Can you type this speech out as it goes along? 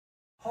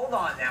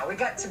hold on now. We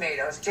got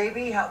tomatoes.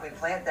 JB helped me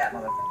plant that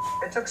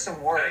motherfucker. It took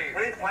some work.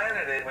 We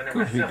planted it when there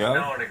was still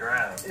snow on the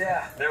ground.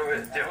 Yeah. There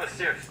was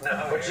still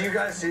snow. But do you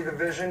guys see the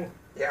vision?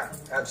 Yeah,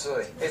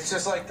 absolutely. It's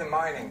just like the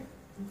mining.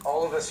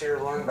 All of us here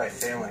learn by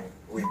failing.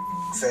 We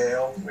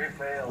fail. We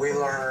fail. We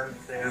learn.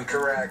 Yeah. We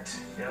correct.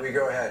 Yep. We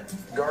go ahead.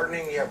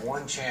 Gardening, you have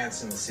one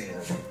chance in the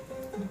season.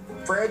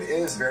 Fred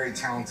is very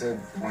talented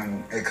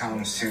when it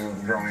comes to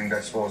growing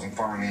vegetables and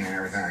farming and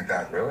everything like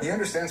that. Really? He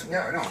understands.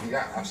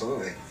 Yeah,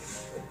 absolutely.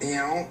 You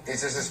know,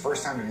 it's just his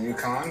first time in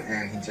Yukon,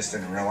 and he just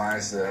didn't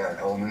realize the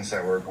elements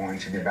that were going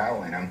to be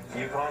battling him.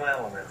 Yukon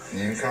elements.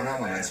 Yukon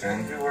elements,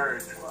 man. 2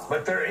 words.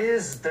 But there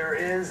is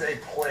a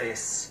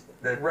place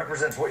that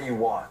represents what you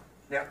want.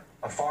 Yep.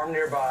 A farm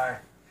nearby.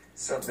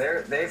 So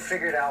they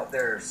figured out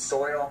their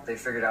soil, they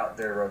figured out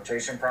their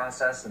rotation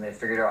process, and they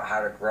figured out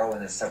how to grow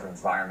in this type of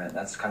environment.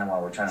 That's kind of why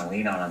we're trying to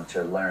lean on them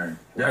to learn.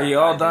 Are you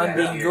all done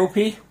being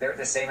goopy? They're at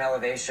the same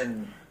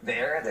elevation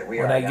there that we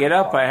are. When I get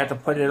up, I have to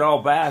put it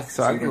all back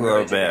so I can go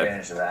really to take bed.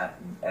 advantage of that.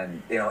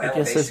 And you know, I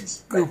guess it's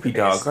elevation's goopy the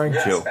dog, biggest aren't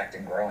you? aspect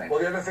in growing. Well,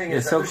 the other thing You're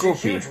is so that there's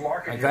a huge goopy.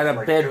 market I here got for, a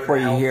like, bed good, for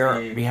you here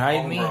healthy,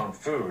 behind me homegrown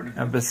food.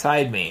 and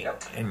beside me.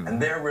 Yep. And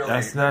And they're really,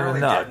 that's they're not really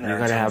enough. getting You there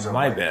in gotta terms have of,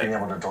 my like, bed. being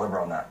able to deliver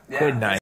on that. Yeah. Good night.